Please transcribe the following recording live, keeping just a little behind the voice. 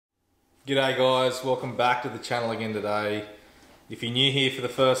G'day guys, welcome back to the channel again today. If you're new here for the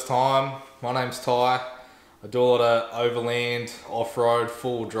first time, my name's Ty. I do a lot of overland, off-road,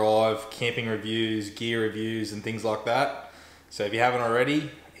 full drive, camping reviews, gear reviews and things like that. So if you haven't already,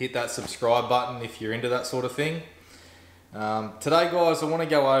 hit that subscribe button if you're into that sort of thing. Today guys, I want to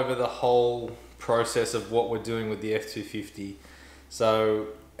go over the whole process of what we're doing with the F250. So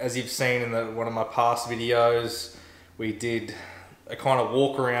as you've seen in one of my past videos, we did a kind of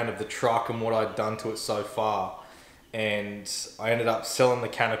walk around of the truck and what I'd done to it so far, and I ended up selling the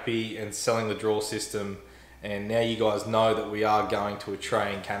canopy and selling the draw system, and now you guys know that we are going to a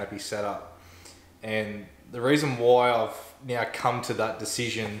tray and canopy setup. And the reason why I've now come to that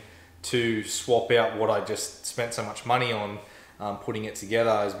decision to swap out what I just spent so much money on putting it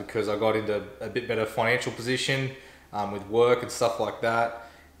together is because I got into a bit better financial position with work and stuff like that,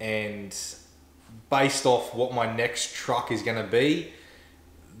 and based off what my next truck is going to be,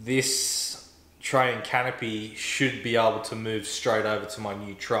 this tray and canopy should be able to move straight over to my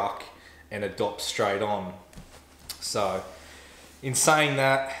new truck and adopt straight on. So in saying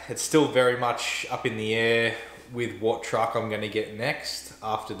that, it's still very much up in the air with what truck I'm going to get next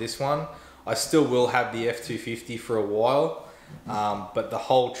after this one. I still will have the F250 for a while, but the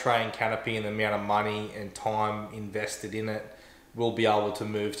whole tray and canopy and the amount of money and time invested in it will be able to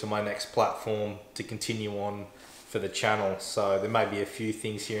move to my next platform to continue on for the channel. So there may be a few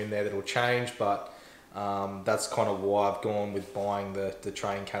things here and there that will change, but that's kind of why I've gone with buying the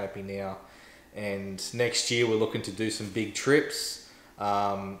tray and canopy now. And next year we're looking to do some big trips,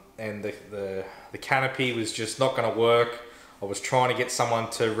 and the canopy was just not going to work. I was trying to get someone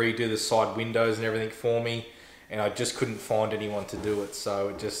to redo the side windows and everything for me, and I just couldn't find anyone to do it. So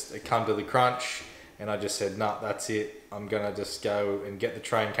it come to the crunch, and I just said, nah, that's it. I'm gonna just go and get the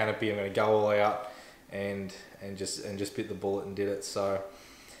tray and canopy. I'm gonna go all out and just bit the bullet and did it. So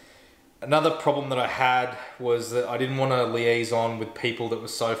another problem that I had was that I didn't want to liaise on with people that were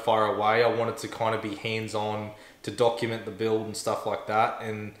so far away. I wanted to kind of be hands-on to document the build and stuff like that,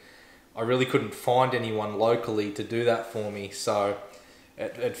 and I really couldn't find anyone locally to do that for me. So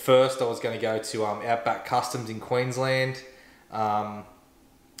at first I was going to go to Outback Customs in Queensland, and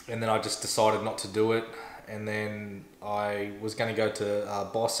then I just decided not to do it. And then I was going to go to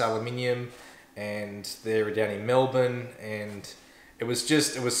Boss Aluminium, and they're down in Melbourne, and it was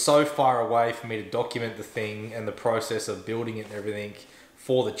so far away for me to document the thing and the process of building it and everything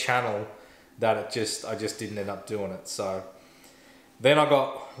for the channel that I just didn't end up doing it. So then I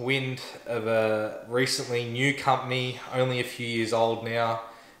got wind of a recently new company, only a few years old now,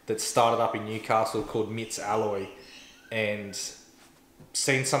 that started up in Newcastle called Mitts Alloy, and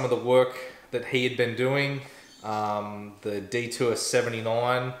seen some of the work that he had been doing. The Detour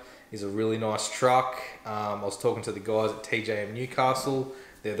 79 is a really nice truck. I was talking to the guys at TJM Newcastle.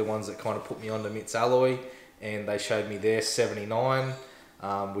 They're the ones that kind of put me onto Mitts Alloy, and they showed me their 79,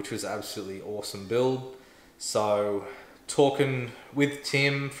 which was absolutely awesome build. So talking with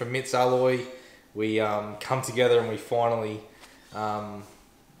Tim from Mitts Alloy, we come together and we finally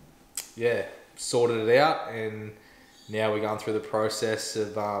sorted it out, and now we're going through the process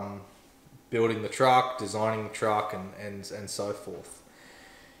of building the truck, designing the truck, and so forth.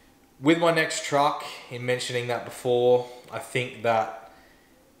 With my next truck, in mentioning that before, I think that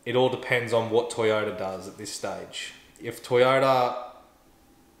it all depends on what Toyota does at this stage. If Toyota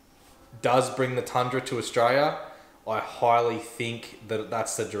does bring the Tundra to Australia, I highly think that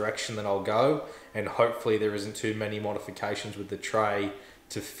that's the direction that I'll go, and hopefully there isn't too many modifications with the tray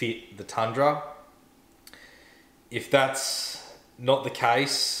to fit the Tundra. If that's not the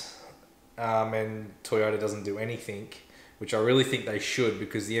case, and Toyota doesn't do anything, which I really think they should,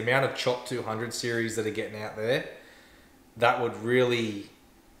 because the amount of Chop 200 series that are getting out there, that would really,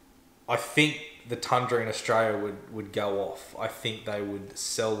 I think the Tundra in Australia would go off. I think they would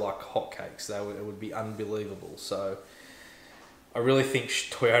sell like hotcakes. It would be unbelievable. So I really think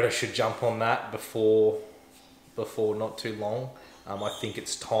Toyota should jump on that before not too long. I think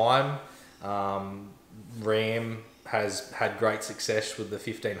it's time. Ram has had great success with the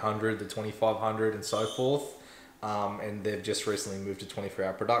 1500, the 2500 and so forth, and they've just recently moved to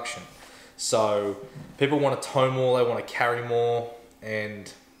 24-hour production. So people want to tow more, they want to carry more,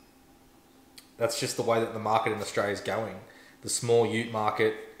 and that's just the way that the market in Australia is going. The small ute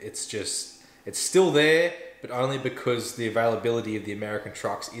market, it's still there, but only because the availability of the American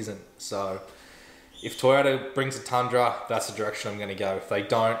trucks isn't. So if Toyota brings a Tundra, that's the direction I'm going to go. If they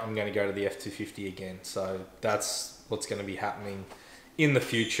don't, I'm going to go to the F250 again. So that's what's going to be happening in the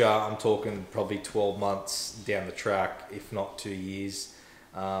future. I'm talking probably 12 months down the track, if not 2 years.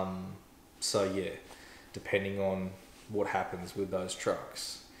 So yeah, depending on what happens with those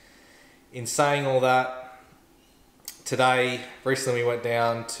trucks. in saying all that, recently we went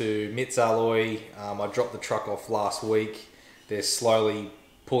down to Mitts Alloy. I dropped the truck off last week. They're slowly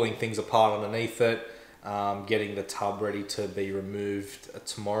pulling things apart underneath it, getting the tub ready to be removed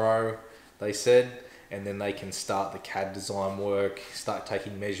tomorrow, they said, and then they can start the CAD design work, start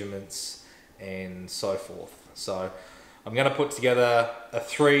taking measurements and so forth. So I'm going to put together a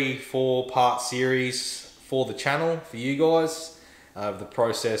 3-4 part series for the channel for you guys of the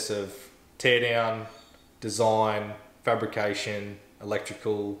process of teardown, design, fabrication,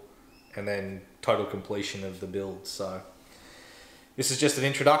 electrical, and then total completion of the build. So this is just an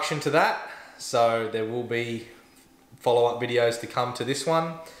introduction to that. So there will be follow-up videos to come to this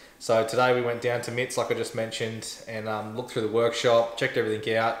one. So today we went down to Mitts, like I just mentioned, and looked through the workshop, checked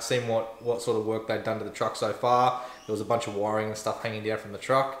everything out, seen what sort of work they'd done to the truck so far. There was a bunch of wiring and stuff hanging down from the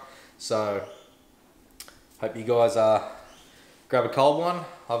truck. So hope you guys grab a cold one.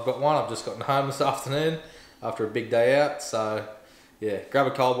 I've got one. I've just gotten home this afternoon after a big day out. So yeah, grab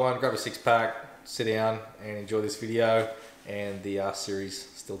a cold one, grab a 6-pack, sit down and enjoy this video and the series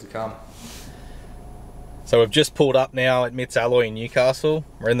still to come. So we've just pulled up now at Mitts Alloy in Newcastle.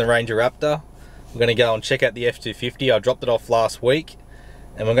 We're in the Ranger Raptor. We're going to go and check out the F250. I dropped it off last week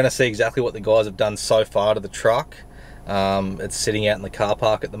and we're going to see exactly what the guys have done so far to the truck. It's sitting out in the car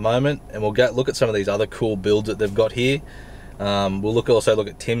park at the moment, and we'll go look at some of these other cool builds that they've got here. We'll also look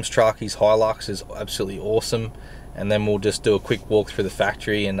at Tim's truck. His Hilux is absolutely awesome, and then we'll just do a quick walk through the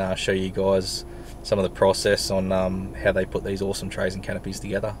factory and show you guys some of the process on how they put these awesome trays and canopies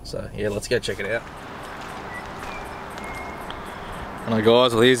together. So yeah, let's go check it out. Alright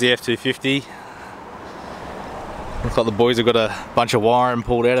guys, well here's the F250. Looks like the boys have got a bunch of wiring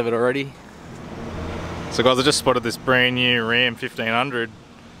pulled out of it already. So guys, I just spotted this brand new Ram 1500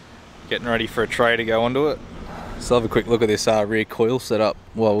 getting ready for a tray to go onto it. So have a quick look at this rear coil setup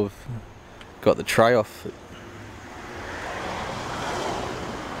while we've got the tray off.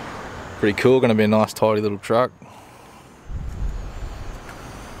 Pretty cool, going to be a nice tidy little truck.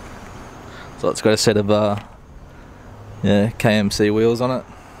 So it's got a set of KMC wheels on it.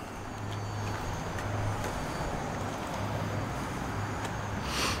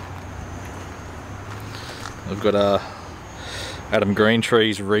 We've got Adam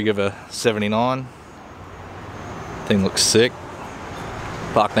Greentree's rig of a 79. Thing looks sick.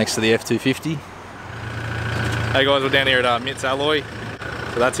 Parked next to the F250. Hey guys, we're down here at Mitts Alloy.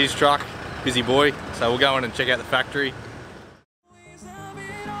 So that's his truck, busy boy. So we'll go in and check out the factory.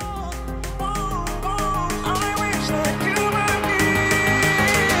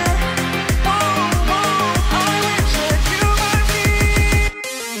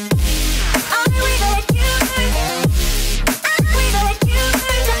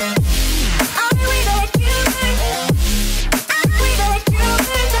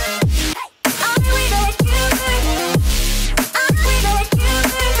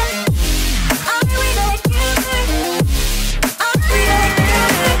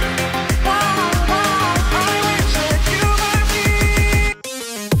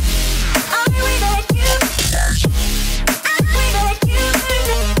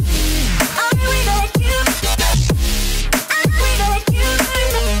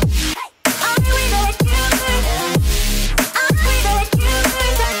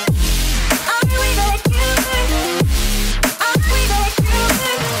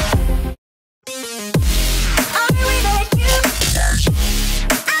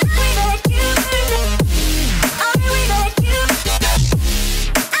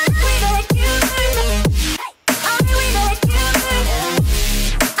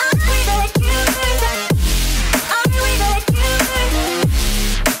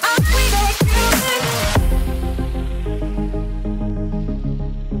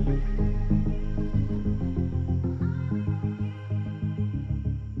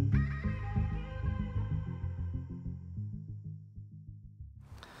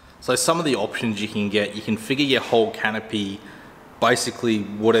 So some of the options you can get, you can figure your whole canopy basically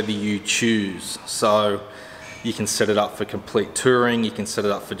whatever you choose. So you can set it up for complete touring, you can set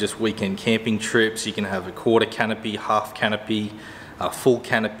it up for just weekend camping trips, you can have a quarter canopy, half canopy, full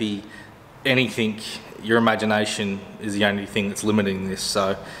canopy, anything. Your imagination is the only thing that's limiting this.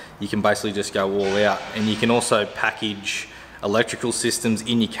 So you can basically just go all out, and you can also package electrical systems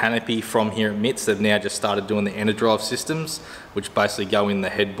in your canopy from here at Mitts. They've now just started doing the EnerDrive systems, which basically go in the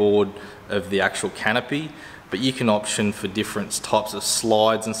headboard of the actual canopy. But you can option for different types of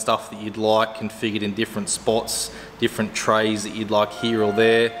slides and stuff that you'd like, configured in different spots, different trays that you'd like here or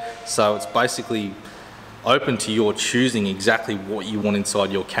there. So it's basically open to your choosing exactly what you want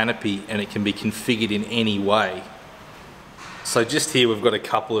inside your canopy, and it can be configured in any way. So just here we've got a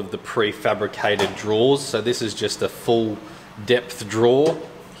couple of the prefabricated drawers. So this is just a full depth drawer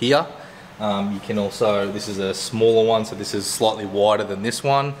here. You can also, this is a smaller one, so this is slightly wider than this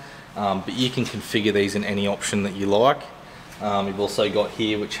one, but you can configure these in any option that you like. You've also got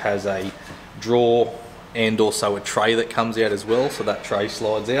here which has a drawer and also a tray that comes out as well, so that tray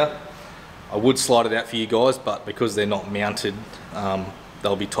slides out. I would slide it out for you guys, but because they're not mounted,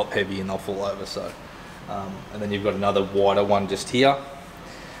 they'll be top heavy and they'll fall over. So, and then you've got another wider one just here.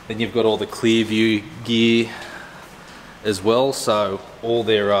 Then you've got all the clear view gear as well, so all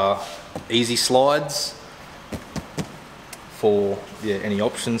their easy slides for any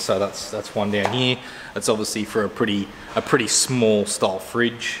options. So that's one down here. That's obviously for a pretty small style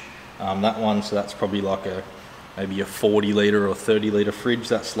fridge. That one, so that's probably like maybe a 40 litre or 30 litre fridge,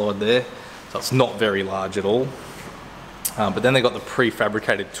 that slide there. So it's not very large at all. But then they've got the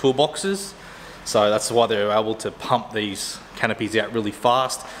prefabricated toolboxes. So that's why they're able to pump these canopies out really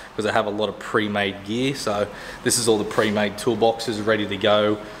fast, because they have a lot of pre-made gear. So this is all the pre-made toolboxes ready to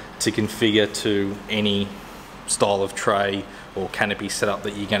go to configure to any style of tray or canopy setup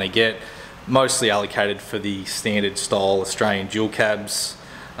that you're going to get. Mostly allocated for the standard style Australian dual cabs.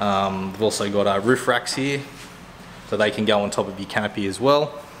 They've also got roof racks here, so they can go on top of your canopy as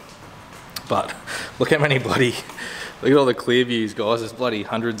well. But look how many look at all the clear views, guys. There's bloody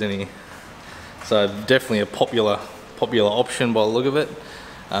hundreds in here. So definitely a popular option by the look of it.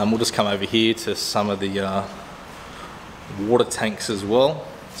 We'll just come over here to some of the water tanks as well.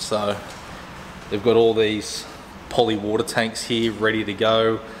 So they've got all these poly water tanks here ready to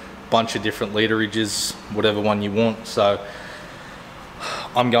go. Bunch of different literages, whatever one you want. So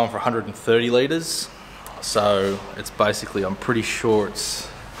I'm going for 130 litres. So it's basically, I'm pretty sure it's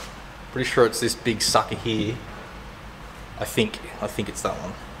this big sucker here. I think it's that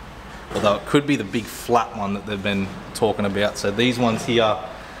one. Although it could be the big flat one that they've been talking about. So these ones here,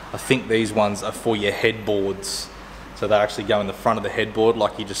 I think these ones are for your headboards. So they actually go in the front of the headboard,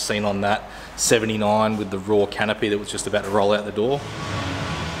 like you just seen on that 79 with the raw canopy that was just about to roll out the door.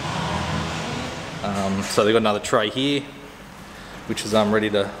 So they've got another tray here, which is ready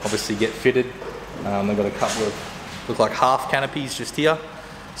to obviously get fitted. They've got a couple of, look like half canopies just here.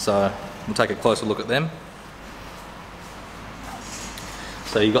 So we'll take a closer look at them.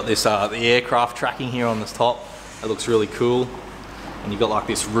 So you've got this the aircraft tracking here on this top. It looks really cool. And you've got like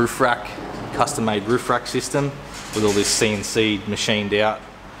this roof rack, custom made roof rack system with all this CNC machined out,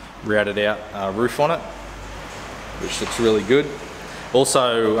 routed out roof on it, which looks really good.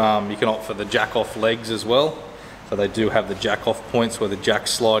 Also, you can opt for the jack off legs as well. So they do have the jack off points where the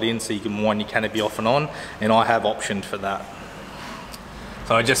jacks slide in, so you can wind your canopy off and on, and I have optioned for that.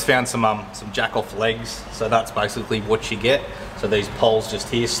 So I just found some jack off legs. So that's basically what you get. So these poles just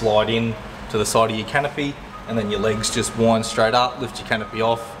here slide in to the side of your canopy, and then your legs just wind straight up, lift your canopy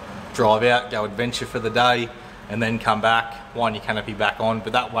off, drive out, go adventure for the day, and then come back, wind your canopy back on.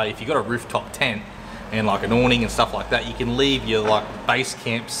 But that way, if you've got a rooftop tent and like an awning and stuff like that, you can leave your like base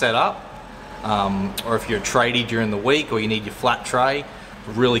camp set up, or if you're a tradie during the week or you need your flat tray,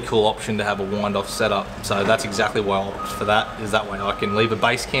 really cool option to have a wind off setup. So that's exactly why I opt for that, is that way I can leave a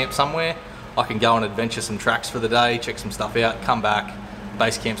base camp somewhere, I can go and adventure some tracks for the day, check some stuff out, come back,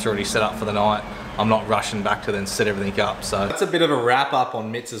 base camp's already set up for the night. I'm not rushing back to then set everything up. So that's a bit of a wrap up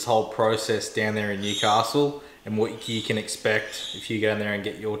on Mitz's whole process down there in Newcastle and what you can expect if you go in there and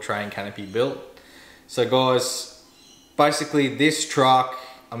get your tray and canopy built. So guys, basically this truck,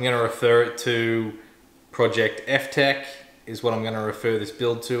 I'm going to refer it to Project F-Tech is what I'm going to refer this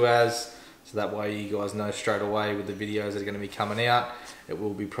build to as. So that way you guys know straight away with the videos that are going to be coming out. It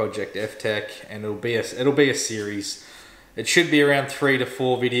will be Project F-Tech, and it'll be a series. It should be around 3 to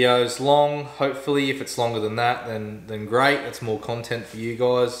 4 videos long. Hopefully, if it's longer than that, then great. It's more content for you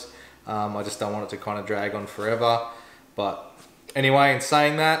guys. I just don't want it to kind of drag on forever. But anyway, in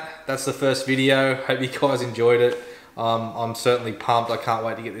saying that, that's the first video. Hope you guys enjoyed it. I'm certainly pumped. I can't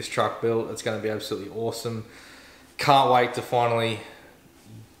wait to get this truck built. It's going to be absolutely awesome. Can't wait to finally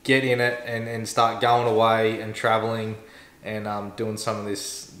get in it and start going away and traveling and doing some of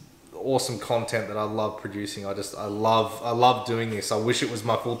this awesome content that I love producing. I love doing this. I wish it was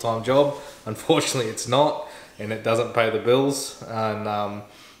my full-time job. Unfortunately, it's not, and it doesn't pay the bills. And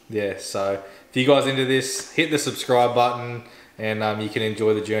yeah, so if you guys into this, hit the subscribe button, and you can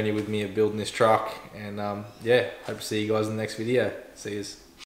enjoy the journey with me of building this truck. And yeah, hope to see you guys in the next video. See yous.